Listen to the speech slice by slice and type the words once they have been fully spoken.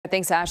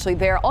Thanks, Ashley.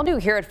 There, all new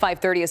here at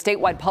 5:30, a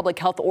statewide public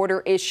health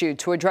order issued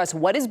to address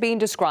what is being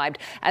described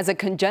as a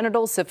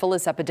congenital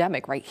syphilis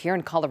epidemic right here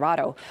in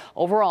Colorado.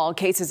 Overall,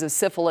 cases of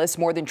syphilis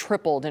more than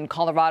tripled in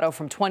Colorado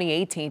from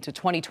 2018 to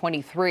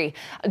 2023.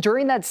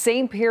 During that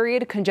same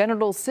period,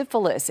 congenital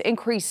syphilis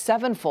increased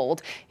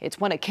sevenfold. It's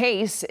when a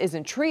case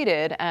isn't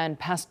treated and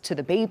passed to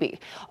the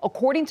baby.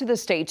 According to the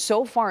state,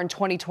 so far in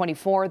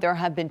 2024, there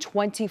have been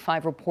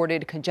 25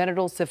 reported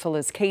congenital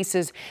syphilis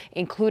cases,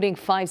 including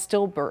 5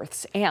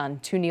 stillbirths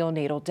and 2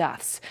 neonatal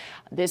deaths.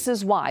 This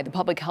is why the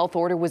public health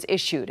order was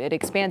issued. It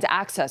expands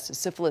access to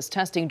syphilis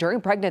testing during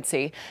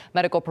pregnancy.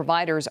 Medical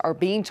providers are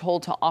being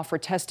told to offer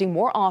testing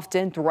more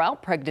often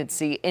throughout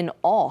pregnancy in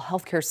all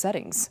healthcare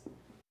settings.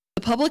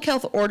 The public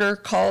health order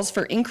calls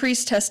for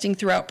increased testing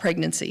throughout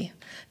pregnancy.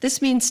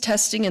 This means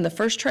testing in the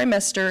first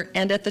trimester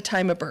and at the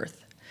time of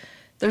birth.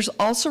 There's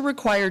also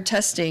required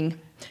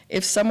testing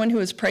if someone who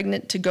is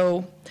pregnant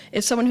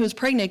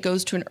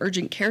goes to an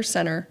urgent care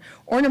center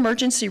or an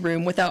emergency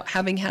room without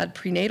having had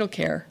prenatal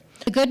care.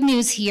 The good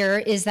news here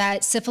is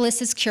that syphilis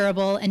is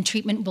curable and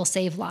treatment will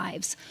save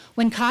lives.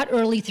 When caught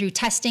early through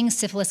testing,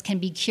 syphilis can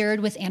be cured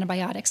with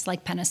antibiotics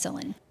like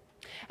penicillin.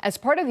 As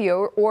part of the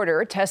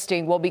order,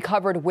 testing will be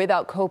covered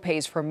without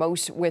copays for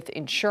most with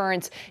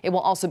insurance. It will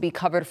also be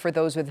covered for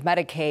those with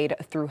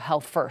Medicaid through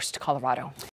Health First Colorado.